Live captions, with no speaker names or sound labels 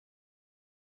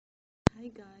Hi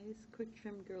guys, Quick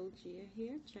Trim Girl Gia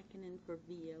here, checking in for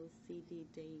VLCD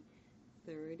day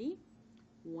 30.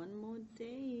 One more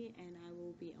day and I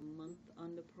will be a month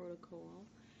on the protocol.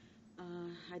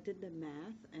 I did the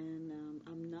math and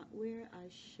I'm not where I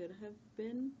should have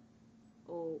been,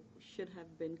 or should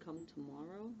have been come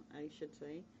tomorrow, I should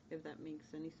say, if that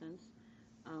makes any sense.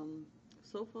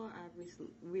 So far I've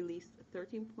released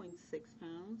 13.6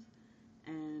 pounds,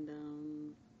 and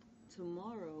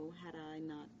tomorrow, had I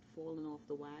not fallen off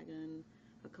the wagon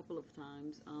a couple of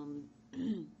times,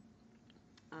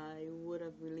 I would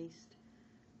have released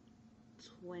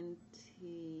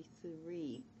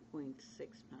 23.6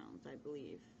 pounds, I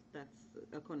believe. That's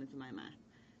according to my math.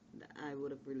 I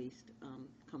would have released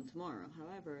come tomorrow.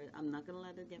 However, I'm not going to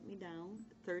let it get me down.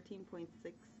 13.6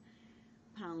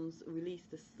 pounds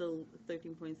released is still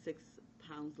 13.6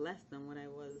 pounds less than what I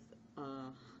was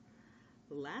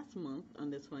last month on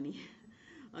the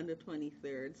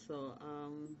 23rd. So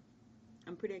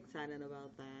I'm pretty excited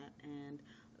about that. And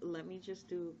let me just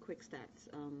do quick stats.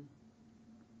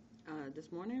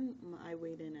 This morning I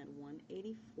weighed in at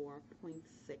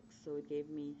 184.6, so it gave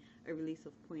me a release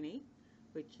of 0.8,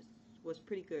 which was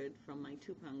pretty good from my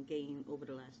 2-pound gain over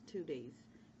the last 2 days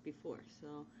before.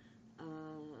 So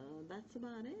that's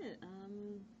about it.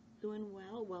 Doing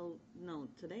well. Well, no,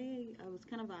 today I was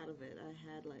kind of out of it. I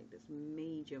had like this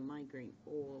major migraine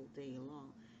all day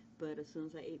long, but as soon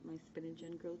as I ate my spinach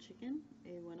and grilled chicken,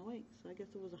 it went away. So I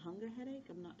guess it was a hunger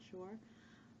headache, I'm not sure.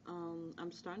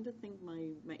 I'm starting to think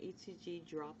my HCG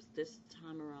drops this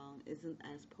time around isn't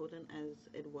as potent as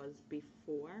it was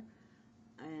before,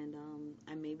 and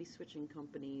I may be switching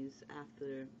companies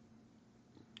after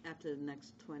the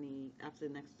next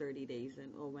 30 days,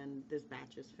 and or when this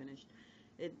batch is finished.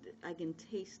 I can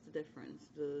taste the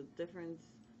difference.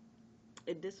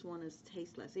 This one is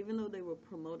tasteless, even though they were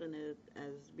promoting it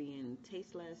as being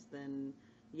tasteless, then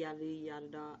yada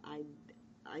yada da.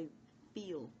 I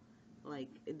feel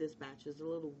like this batch is a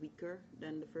little weaker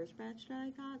than the first batch that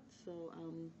I got. So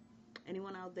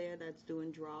anyone out there that's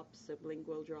doing drops,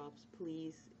 sublingual drops,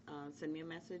 please send me a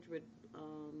message with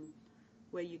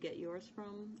where you get yours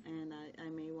from, and I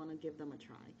may want to give them a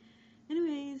try.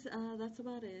 Anyways, that's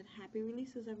about it. Happy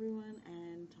releases, everyone,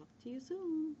 and talk to you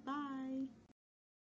soon. Bye.